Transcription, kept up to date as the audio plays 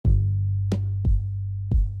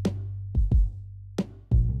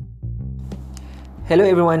Hello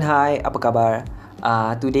everyone, hi, apa khabar?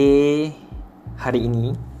 Today, hari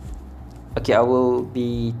ini, I will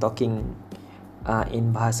be talking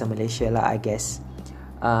in Bahasa Malaysia lah, I guess.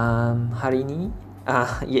 Hari ini,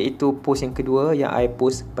 iaitu post yang kedua yang I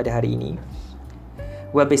post pada hari ini.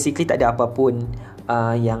 Well, basically tak ada apa pun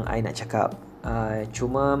yang I nak cakap.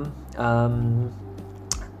 Cuma,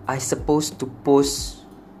 I supposed to post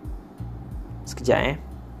sekejap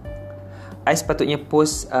I sepatutnya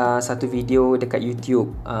post satu video dekat YouTube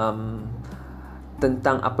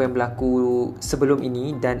tentang apa yang berlaku sebelum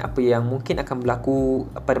ini dan apa yang mungkin akan berlaku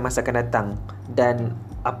pada masa akan datang dan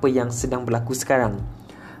apa yang sedang berlaku sekarang.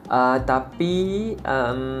 Tapi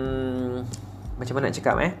macam mana nak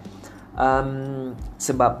cakap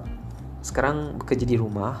sebab sekarang bekerja di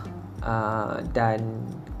rumah dan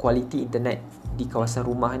kualiti internet di kawasan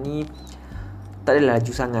rumah ni tak adalah laju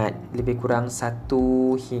sangat. Lebih kurang 1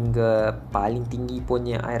 hingga paling tinggi pun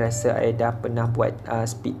yang I rasa I dah pernah buat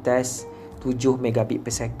speed test 7 megabit per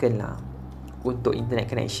second lah untuk internet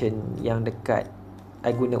connection yang dekat I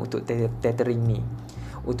guna untuk tethering ni.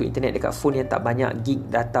 Untuk internet dekat phone yang tak banyak gig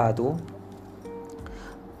data tu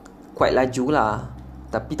quite laju lah.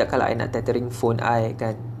 Tapi tak kalah I nak tethering phone I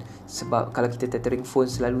kan. Sebab kalau kita tethering phone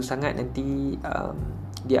selalu sangat, nanti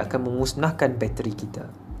dia akan memusnahkan bateri kita.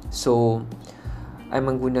 So I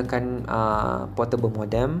menggunakan portable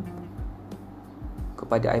modem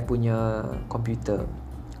kepada I punya komputer.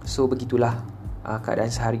 So begitulah keadaan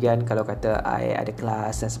seharian. Kalau kata I ada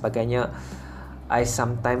kelas dan sebagainya, I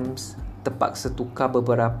sometimes terpaksa tukar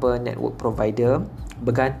beberapa network provider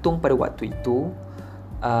bergantung pada waktu itu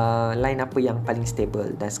line apa yang paling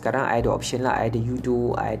stable. Dan sekarang I ada option lah. I ada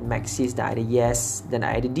Udo, I ada Maxis dan I ada Yes dan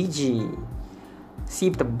I ada Digi.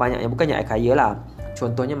 Banyaknya, bukannya I kaya lah.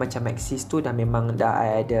 Contohnya macam Maxis tu dah memang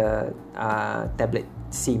dah ada tablet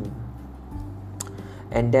SIM.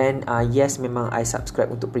 And then Yes memang I subscribe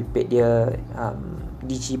untuk prepaid dia.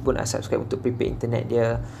 Digi pun I subscribe untuk prepaid internet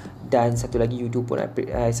dia. Dan satu lagi Udo pun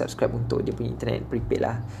I subscribe untuk dia punya internet prepaid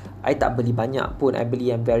lah. I tak beli banyak pun, I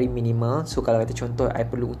beli yang very minimal. So kalau kata contoh I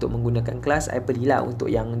perlu untuk menggunakan kelas, I belilah untuk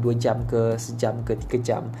yang 2 jam ke, sejam ke, 3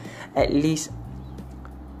 jam. At least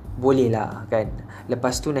boleh lah kan.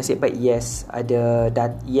 Lepas tu nasib baik Yes ada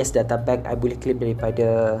Yes data bank I boleh claim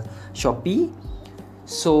daripada Shopee.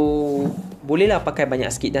 So bolehlah pakai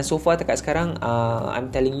banyak sikit. Dan so far dekat sekarang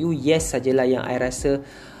I'm telling you, Yes sajalah yang I rasa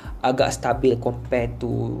agak stabil compare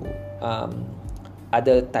to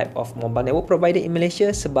other type of mobile network provider in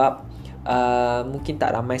Malaysia. Sebab mungkin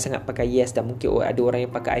tak ramai sangat pakai Yes, dan mungkin ada orang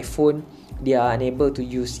yang pakai iPhone, dia unable to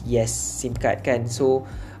use Yes SIM card kan. So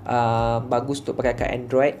bagus untuk pakai kat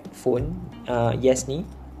Android phone Yes ni,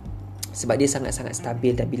 sebab dia sangat-sangat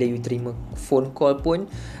stabil. Dan bila you terima phone call pun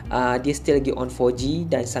dia still lagi on 4G.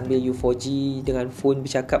 Dan sambil you 4G dengan phone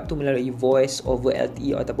bercakap tu melalui voice over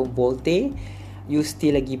LTE ataupun VoLTE, you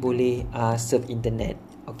still lagi boleh surf internet.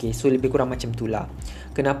 Okay, so lebih kurang macam tu lah.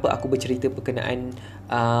 Kenapa aku bercerita berkenaan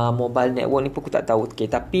mobile network ni pun aku tak tahu. Okay,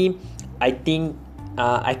 tapi I think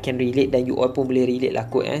I can relate dan you all pun boleh relate lah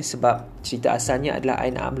kot sebab cerita asalnya adalah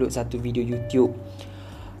I nak upload satu video YouTube,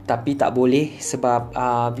 tapi tak boleh sebab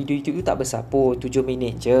video YouTube tu tak besar pun, 7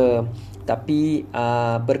 minit je. Tapi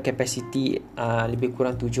berkapasiti lebih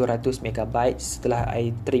kurang 700 MB. Setelah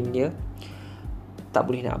I trim dia, tak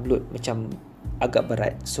boleh nak upload, macam agak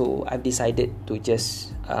berat. So I've decided to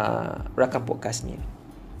just rakam podcast ni.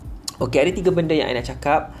 Okay, ada 3 benda yang I nak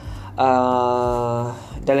cakap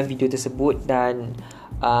dalam video tersebut dan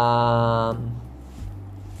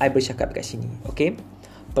I bercakap dekat sini. Okay,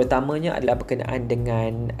 pertamanya adalah berkenaan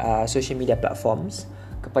dengan social media platforms.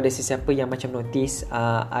 Kepada sesiapa yang macam notice,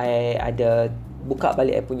 I ada buka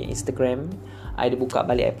balik I punya Instagram, I ada buka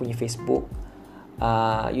balik I punya Facebook.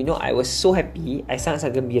 I was so happy, I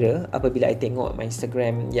sangat-sangat gembira apabila I tengok my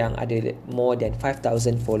Instagram yang ada more than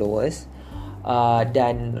 5,000 followers.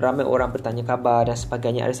 Dan ramai orang bertanya khabar dan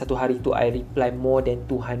sebagainya. Ada satu hari tu I reply more than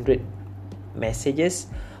 200 messages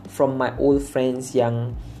from my old friends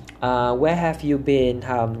yang where have you been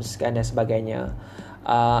Hams kan, dan sebagainya.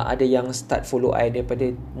 Ada yang start follow I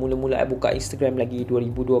daripada mula-mula I buka Instagram lagi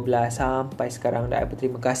 2012 sampai sekarang. Dan I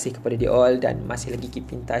berterima kasih kepada dia all dan masih lagi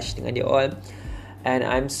keep in touch dengan dia all. And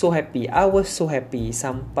I'm so happy, I was so happy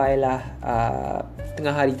sampailah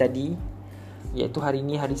tengah hari tadi, iaitu hari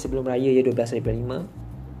ni, hari sebelum raya ya, 12 hari bulan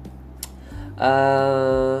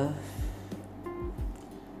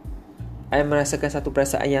 5. I merasakan satu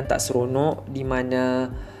perasaan yang tak seronok, di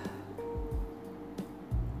mana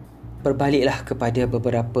berbaliklah kepada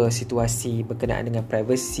beberapa situasi berkenaan dengan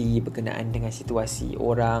privacy, berkenaan dengan situasi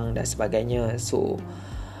orang dan sebagainya. So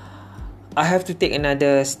I have to take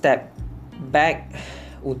another step back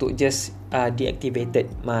untuk just deactivated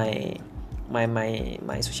my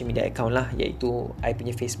social media account lah, iaitu I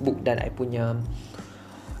punya Facebook dan I punya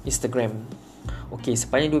Instagram. Okay,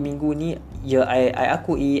 sepanjang 2 minggu ni, ya, I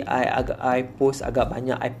akui I post agak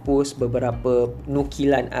banyak. I post beberapa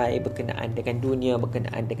nukilan I berkenaan dengan dunia,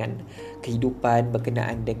 berkenaan dengan kehidupan,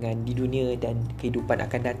 berkenaan dengan di dunia dan kehidupan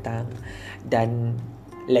akan datang, dan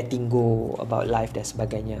letting go about life dan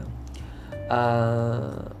sebagainya.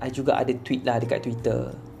 I juga ada tweet lah dekat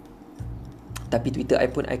Twitter, tapi Twitter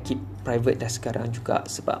I pun I keep private dah sekarang juga,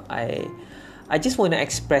 sebab I just want to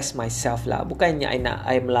express myself lah. Bukannya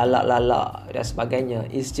I melalak-lalak dan sebagainya.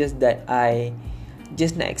 It's just that I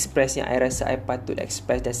just nak express yang I rasa I patut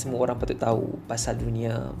express dan semua orang patut tahu pasal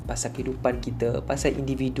dunia, pasal kehidupan kita, pasal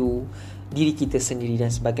individu, diri kita sendiri dan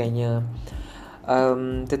sebagainya.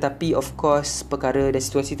 Tetapi of course perkara dan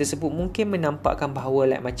situasi tersebut mungkin menampakkan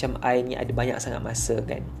bahawa macam I ni ada banyak sangat masa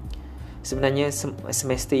kan. Sebenarnya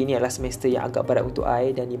semester ini adalah semester yang agak berat untuk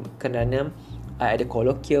I, dan kerana I ada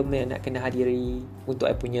kolloquium yang nak kena hadiri untuk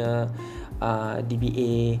I punya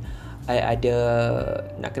DBA. I ada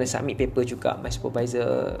nak kena submit paper juga. My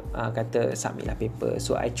supervisor kata submit lah paper.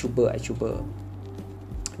 So I cuba.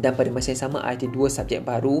 Dan pada masa yang sama I ada 2 subjek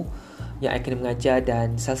baru yang I kena mengajar,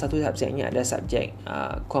 dan salah satu subjeknya adalah subjek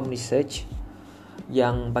com research,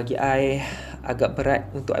 yang bagi I agak berat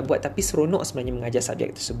untuk I buat, tapi seronok sebenarnya mengajar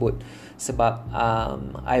subjek tersebut, sebab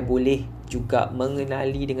I boleh juga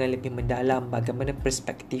mengenali dengan lebih mendalam bagaimana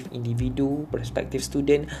perspektif individu, perspektif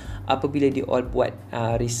student apabila dia all buat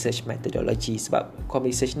research methodology. Sebab com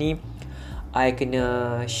research ni I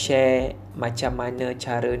kena share macam mana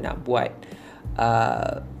cara nak buat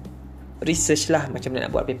research lah, macam mana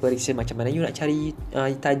nak buat paper research, macam mana you nak cari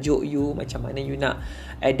tajuk you, macam mana you nak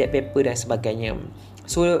adapt paper dan sebagainya.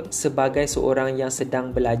 So sebagai seorang yang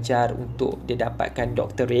sedang belajar untuk dia dapatkan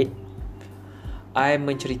doctorate, I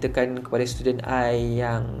menceritakan kepada student I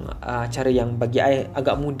yang cara yang bagi I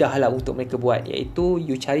agak mudah lah untuk mereka buat, iaitu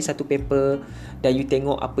you cari satu paper dan you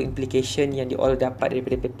tengok apa implication yang di all dapat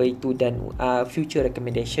daripada paper itu, dan future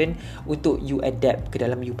recommendation untuk you adapt ke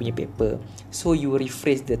dalam you punya paper. So you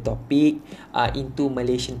rephrase the topic into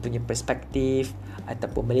Malaysian punya perspektif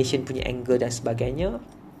ataupun Malaysian punya angle dan sebagainya.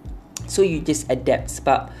 So you just adapt,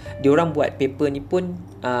 sebab diorang buat paper ni pun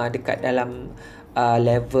dekat dalam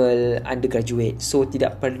level undergraduate, so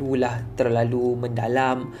tidak perlulah terlalu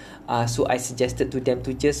mendalam. So I suggested to them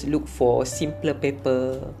to just look for simpler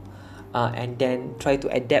paper and then try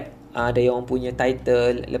to adapt dari orang punya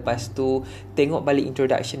title. Lepas tu tengok balik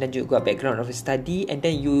introduction dan juga background of the study, and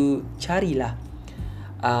then you carilah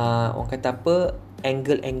orang kata apa,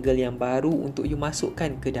 angle-angle yang baru untuk you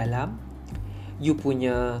masukkan ke dalam you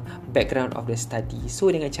punya background of the study.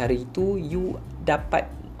 So dengan cara itu you dapat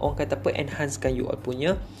orang kata apa, enhancekan you all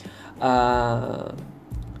punya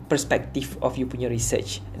perspektif of you punya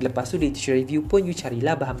research. Lepas tu di literature review pun you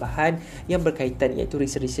carilah bahan-bahan yang berkaitan, iaitu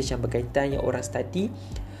research yang berkaitan yang orang study.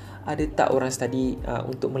 Ada tak orang study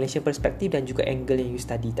untuk Malaysian perspektif, dan juga angle yang you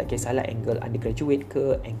study. Tak kisahlah angle undergraduate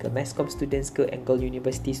ke, angle masscom students ke, angle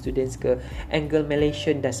university students ke, angle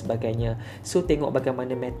Malaysian dan sebagainya. So tengok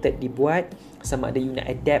bagaimana method dibuat, sama ada you nak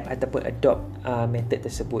adapt ataupun adopt method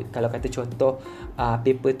tersebut. Kalau kata contoh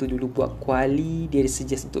paper tu dulu buat quali, dia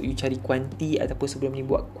suggest untuk you cari kuanti, ataupun sebelum ni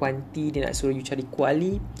buat kuanti dia nak suruh you cari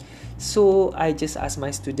quali. So I just ask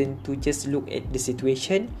my student to just look at the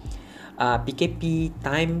situation, PKP,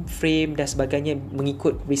 time frame dan sebagainya,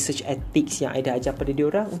 mengikut research ethics yang I dah ajar pada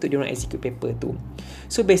diorang untuk diorang execute paper tu.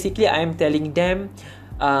 So basically I am telling them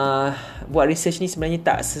buat research ni sebenarnya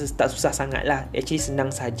tak susah sangat lah. Actually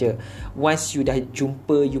senang saja once you dah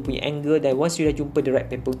jumpa you punya angle, dan once you dah jumpa the right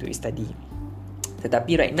paper untuk study.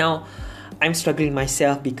 Tetapi right now I'm struggling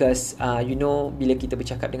myself because bila kita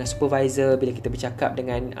bercakap dengan supervisor, bila kita bercakap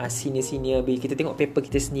dengan senior-senior, bila kita tengok paper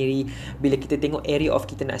kita sendiri, bila kita tengok area of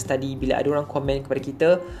kita nak study, bila ada orang komen kepada kita,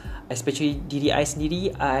 especially diri I sendiri,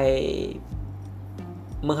 I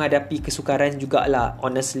menghadapi kesukaran jugalah.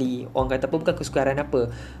 Honestly, orang kata apa, bukan kesukaran apa,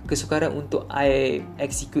 kesukaran untuk I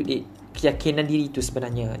execute it, keyakinan diri tu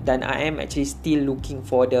sebenarnya. Dan I am actually still looking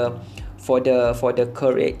for the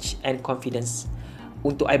courage and confidence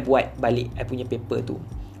untuk I buat balik I punya paper tu.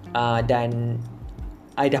 Dan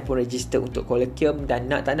I dah pun register untuk colloquium, dan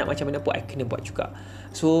tak nak macam mana pun I kena buat juga.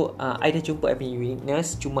 So I dah jumpa I punya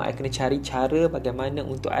uniqueness, cuma I kena cari cara bagaimana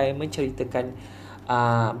untuk I menceritakan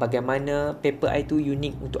bagaimana paper I tu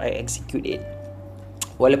unik untuk I execute it.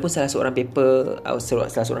 Walaupun salah seorang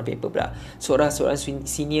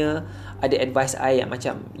senior ada advice I yang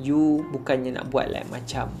macam, you bukannya nak buat like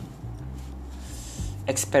macam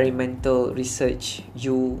experimental research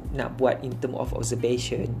you nak buat in term of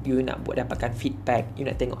observation, you nak buat dapatkan feedback, you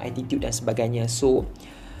nak tengok attitude dan sebagainya. So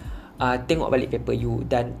tengok balik paper you,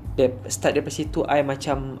 dan start daripada situ I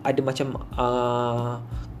macam ada macam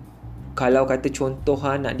kalau kata contoh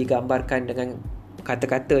nak digambarkan dengan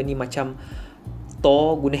kata-kata ni, macam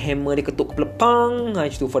Thor guna hammer dia ketuk kepala pang.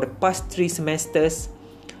 Itu for the past 3 semesters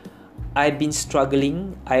I've been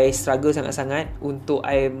struggling. I struggle sangat-sangat untuk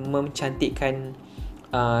I mencantikkan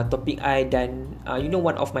topik I. Dan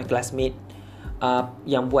one of my classmate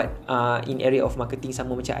yang buat in area of marketing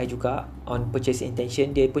sama macam I juga, on purchase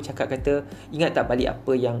intention, dia pun cakap, kata, ingat tak balik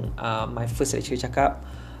apa yang my first lecturer cakap,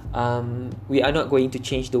 we are not going to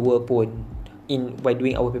change the world pun by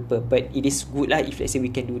doing our paper, but it is good lah if let's say we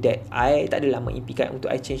can do that. I tak adalah mengimpikan untuk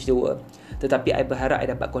I change the world, tetapi I berharap I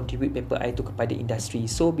dapat contribute paper I tu kepada industri.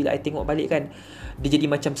 So bila I tengok balik kan, dia jadi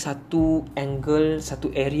macam satu angle,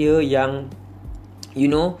 satu area yang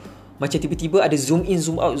macam tiba-tiba ada zoom in,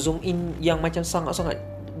 zoom out, zoom in yang macam sangat-sangat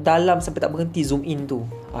dalam sampai tak berhenti zoom in tu.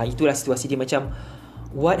 Itulah situasi dia, macam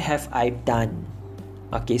what have I done?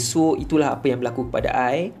 Okay, so itulah apa yang berlaku kepada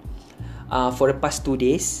I for the past 2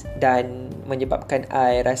 days, dan menyebabkan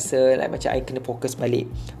I rasa like macam I kena fokus balik.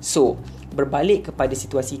 So berbalik kepada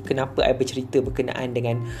situasi kenapa I bercerita berkenaan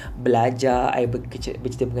dengan belajar, I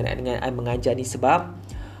bercerita berkenaan dengan I mengajar ni, sebab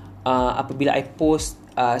apabila I post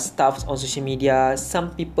stuff on social media,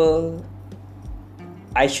 some people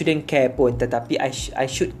I shouldn't care pun, tetapi I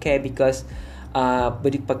should care because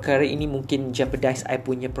perkara ini mungkin jeopardize I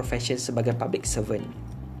punya profession sebagai public servant.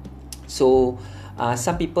 So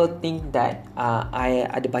some people think that I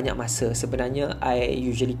ada banyak masa. Sebenarnya I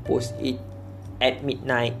usually post it at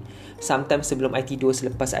midnight. Sometimes sebelum I tidur,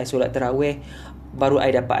 selepas I solat tarawih, baru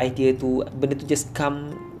I dapat idea tu. Benda tu just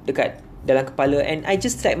come dekat dalam kepala, and I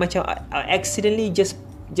just like macam I accidentally just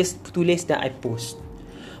tulis dan I post.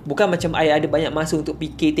 Bukan macam I ada banyak masa untuk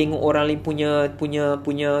fikir, tengok orang lain punya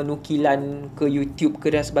nukilan ke YouTube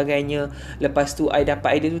ke dan sebagainya, lepas tu I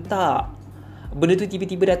dapat idea tu. Tak. Benda tu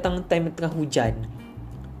tiba-tiba datang time tengah hujan,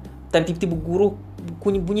 time tiba-tiba guru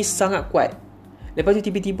bunyi sangat kuat. Lepas tu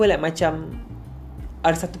tiba-tiba like macam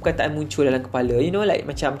ada satu perkataan muncul dalam kepala, like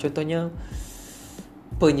macam contohnya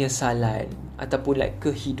penyesalan, ataupun like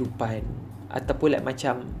kehidupan, ataupun like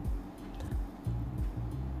macam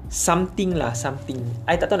something.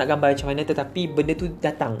 I tak tahu nak gambar macam mana, tetapi benda tu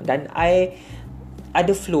datang, dan I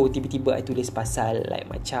ada flow. Tiba-tiba I tulis pasal like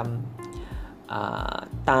macam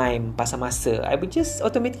time, pasal masa. I would just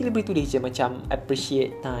automatically boleh tulis je macam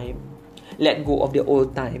appreciate time, let go of the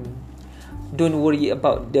old time, don't worry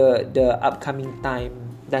about the upcoming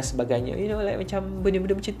time dan sebagainya. Like macam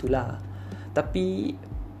benda-benda macam tu lah. Tapi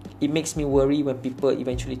it makes me worry when people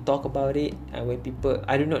eventually talk about it, and when people,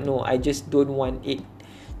 I do not know, I just don't want it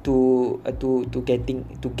to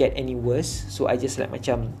get any worse. So I just like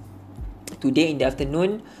macam today in the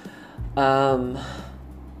afternoon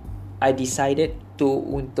I decided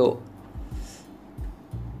untuk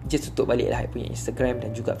just tutup balik lah I punya Instagram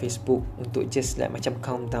dan juga Facebook, untuk just like macam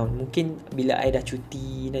calm down. Mungkin bila I dah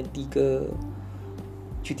cuti nanti ke,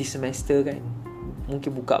 cuti semester kan,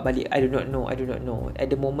 mungkin buka balik. I do not know. At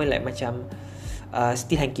the moment like macam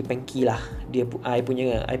still hanky-panky lah I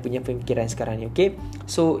punya pemikiran sekarang ni. Okay,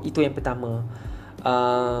 so itu yang pertama.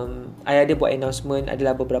 I ada buat announcement,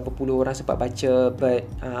 adalah beberapa puluh orang sempat baca, but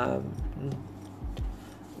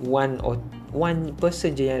one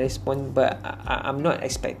person je yang respon, but I'm not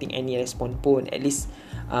expecting any respon pun. At least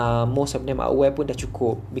most of them are aware pun dah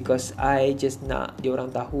cukup, because I just nak diorang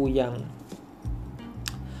tahu yang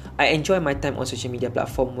I enjoy my time on social media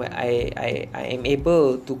platform, where I am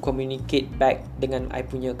able to communicate back dengan I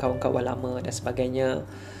punya kawan-kawan lama dan sebagainya.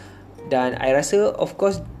 Dan I rasa of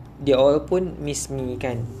course dia all pun miss me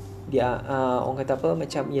kan. Dia orang kata apa,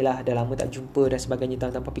 macam yelah dah lama tak jumpa dan sebagainya,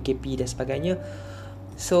 tanpa PKP dan sebagainya.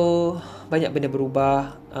 So banyak benda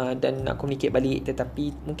berubah, dan nak communicate balik,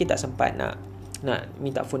 tetapi mungkin tak sempat nak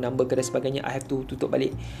minta phone number ke dan sebagainya. I have to tutup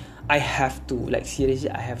balik. I have to, like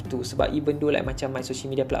seriously I have to. Sebab even though like macam my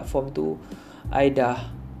social media platform tu I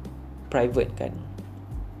dah private kan,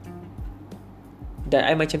 dan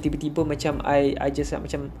I macam tiba-tiba macam I just like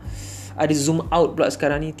macam ada zoom out pula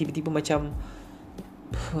sekarang ni. Tiba-tiba macam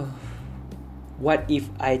what if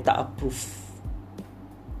I tak approve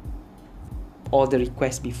all the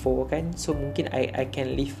requests before kan. So mungkin I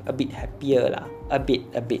can live a bit happier lah. A bit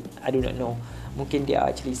I do not know. Mungkin there are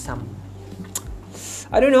actually some,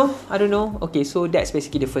 I don't know. Okay, so that's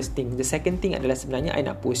basically the first thing. The second thing adalah sebenarnya I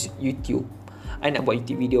nak post YouTube. I nak buat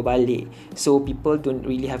YouTube video balik, so people don't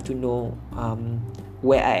really have to know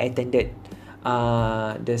where I attended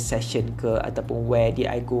the session ke, ataupun where did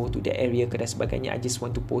I go to the area ke dan sebagainya. I just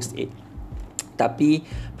want to post it. Tapi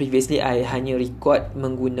previously I hanya record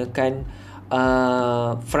menggunakan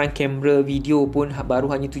front camera video pun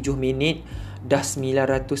baru hanya 7 minit dah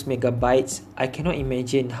 900 megabytes. I cannot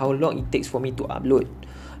imagine how long it takes for me to upload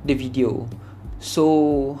the video.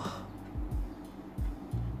 So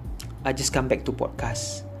I just come back to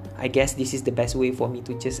podcast. I guess this is the best way for me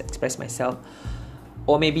to just express myself,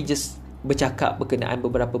 or maybe just bercakap berkenaan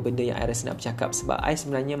beberapa benda yang I rasa nak bercakap. Sebab I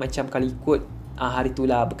sebenarnya macam kalau ikut hari tu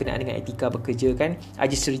lah berkenaan dengan etika bekerja kan, I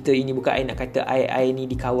just cerita ini, bukan I nak kata I ni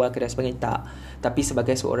dikawal ke dan sebagainya, tak. Tapi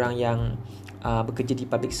sebagai seorang yang bekerja di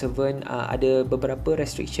public servant, ada beberapa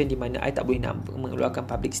restriction di mana I tak boleh nak mengeluarkan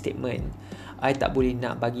public statement. I tak boleh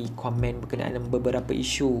nak bagi komen berkenaan dengan beberapa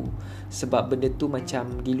isu, sebab benda tu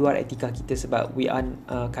macam di luar etika kita. Sebab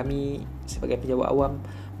kami sebagai pejabat awam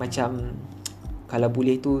macam kalau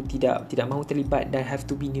boleh tu tidak mahu terlibat dan have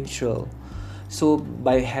to be neutral. So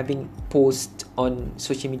by having post on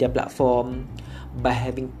social media platform, by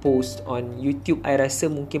having post on YouTube, I rasa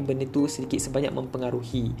mungkin benda tu sedikit sebanyak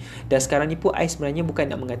mempengaruhi. Dan sekarang ni pun I sebenarnya bukan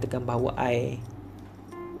nak mengatakan bahawa I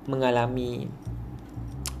mengalami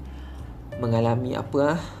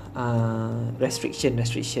restriction,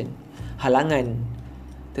 halangan,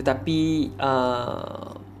 tetapi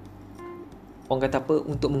orang kata apa,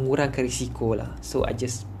 untuk mengurangkan risiko lah. So I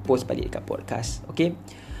just post balik dekat podcast. Okay,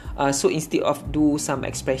 so instead of do some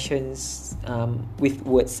expressions with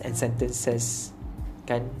words and sentences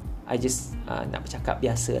kan, I just nak bercakap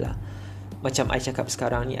biasa lah. Macam I cakap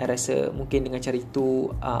sekarang ni, I rasa mungkin dengan cara itu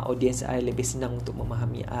audience I lebih senang untuk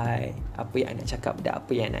memahami I, apa yang I nak cakap dan apa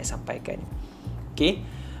yang I nak sampaikan. Okay,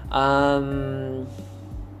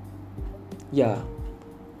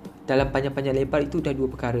 dalam panjang-panjang lebar itu dah 2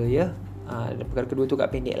 perkara ya. Perkara kedua tu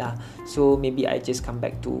agak pendek lah. So maybe I just come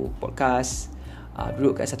back to podcast,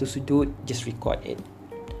 duduk kat satu sudut, just record it.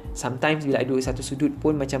 Sometimes bila I duduk satu sudut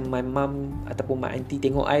pun, macam my mum ataupun my auntie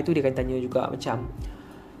tengok I tu, dia akan tanya juga macam,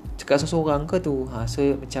 cakap seorang-seorang ke tu? So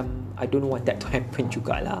macam I don't want that to happen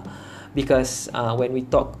jugalah. Because when we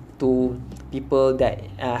talk to people that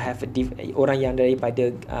have orang yang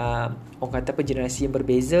daripada orang kata apa, generasi yang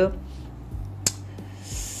berbeza,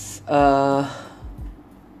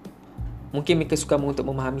 mungkin mereka suka untuk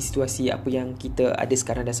memahami situasi apa yang kita ada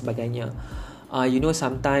sekarang dan sebagainya.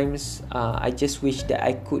 Sometimes I just wish that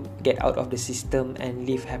I could get out of the system and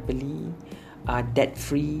live happily, debt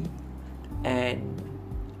free, and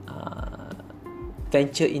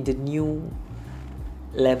venture in the new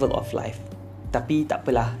level of life. Tapi tak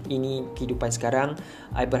apalah, ini kehidupan sekarang.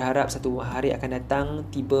 I berharap satu hari akan datang,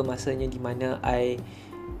 tiba masanya di mana I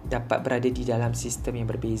dapat berada di dalam sistem yang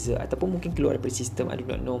berbeza, ataupun mungkin keluar daripada sistem, I do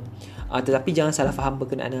not know. Tetapi jangan salah faham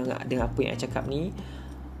berkenaan dengan apa yang I cakap ni.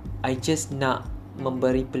 I just nak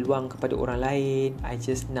memberi peluang kepada orang lain. I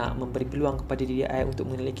just nak memberi peluang kepada diri I untuk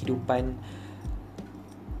menilai kehidupan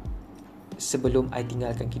sebelum I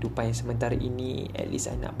tinggalkan kehidupan yang sementara ini. At least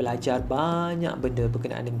I nak belajar banyak benda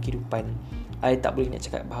berkenaan dengan kehidupan. I tak boleh nak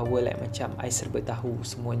cakap bahawa macam I serba tahu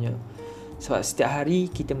semuanya. Sebab setiap hari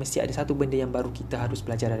kita mesti ada satu benda yang baru kita harus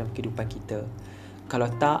belajar dalam kehidupan kita. Kalau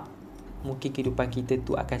tak, mungkin kehidupan kita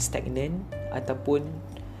tu akan stagnan ataupun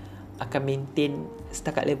akan maintain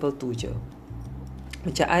setakat level tu je.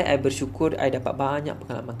 Macam I bersyukur I dapat banyak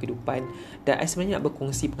pengalaman kehidupan, dan I sebenarnya nak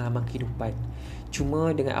berkongsi pengalaman kehidupan. Cuma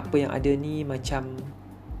dengan apa yang ada ni, macam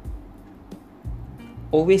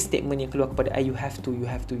always statement yang keluar kepada I, you have to.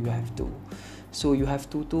 So you have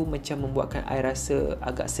to tu macam membuatkan I rasa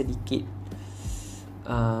agak sedikit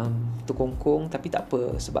terkongkong. Tapi tak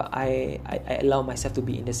apa, sebab I allow myself to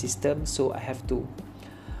be in the system. So I have to.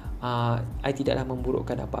 I tidaklah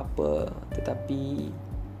memburukkan apa-apa, tetapi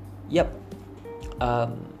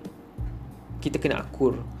kita kena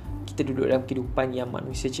akur. Kita duduk dalam kehidupan yang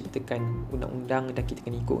manusia ciptakan undang-undang, dan kita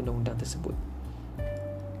kena ikut undang-undang tersebut.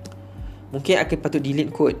 Mungkin akan patut delete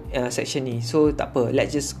kot section ni. So tak apa,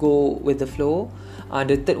 let's just go with the flow.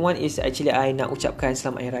 The third one is actually I nak ucapkan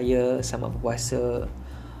selamat Hari Raya, selamat berpuasa.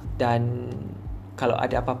 Dan kalau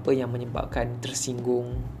ada apa-apa yang menyebabkan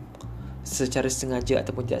tersinggung secara sengaja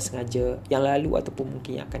ataupun tidak sengaja, yang lalu ataupun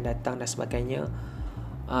mungkin yang akan datang dan sebagainya,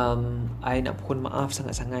 I nak mohon maaf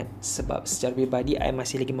sangat-sangat. Sebab secara pribadi I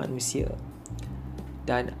masih lagi manusia,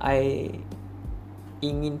 dan I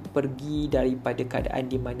ingin pergi daripada keadaan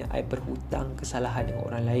di mana I berhutang kesalahan dengan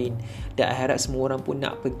orang lain. Dan I harap semua orang pun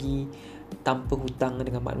nak pergi tanpa hutang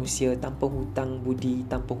dengan manusia, tanpa hutang budi,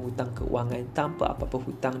 tanpa hutang keuangan, tanpa apa-apa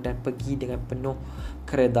hutang, dan pergi dengan penuh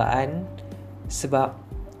keredaan. Sebab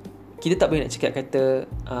kita tak boleh nak cakap kata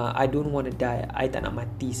I don't want to die, I tak nak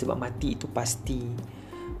mati, sebab mati itu pasti.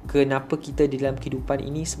 kenapa kita di dalam kehidupan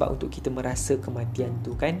ini, sebab untuk kita merasa kematian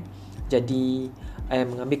tu kan. Jadi I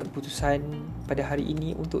mengambil keputusan pada hari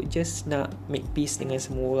ini untuk just nak make peace dengan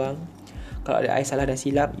semua orang. Kalau ada I salah dan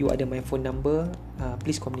silap, you ada my phone number,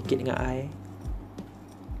 please communicate dengan I.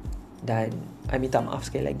 Dan I minta maaf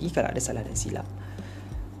sekali lagi kalau ada salah dan silap.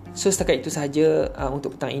 So setakat itu sahaja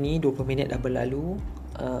untuk petang ini. 20 minit dah berlalu.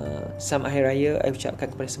 Selamat Hari Raya I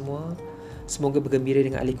ucapkan kepada semua. Semoga bergembira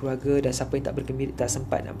dengan ahli keluarga, dan siapa yang tak bergembira, tak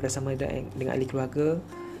sempat nak bersama dengan ahli keluarga,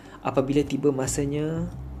 apabila tiba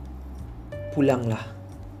masanya, pulanglah.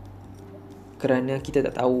 Kerana kita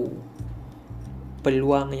tak tahu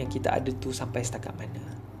peluang yang kita ada tu sampai setakat mana,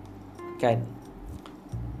 kan?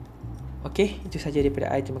 Okey, itu sahaja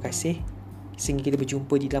daripada I. Terima kasih. Sehingga kita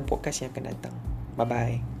berjumpa di dalam podcast yang akan datang.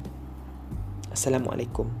 Bye-bye.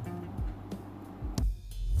 Assalamualaikum.